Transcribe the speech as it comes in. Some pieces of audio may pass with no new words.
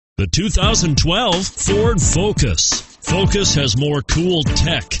The 2012 Ford Focus. Focus has more cool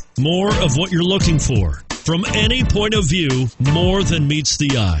tech, more of what you're looking for. From any point of view, more than meets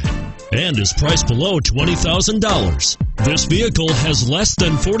the eye. And is priced below $20,000. This vehicle has less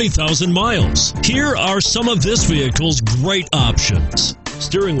than 40,000 miles. Here are some of this vehicle's great options: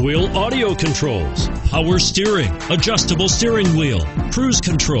 steering wheel audio controls, power steering, adjustable steering wheel, cruise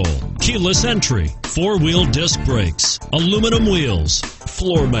control, keyless entry, four-wheel disc brakes, aluminum wheels,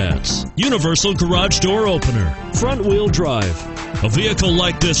 floor mats, universal garage door opener, front-wheel drive. A vehicle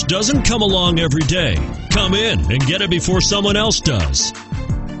like this doesn't come along every day. Come in and get it before someone else does.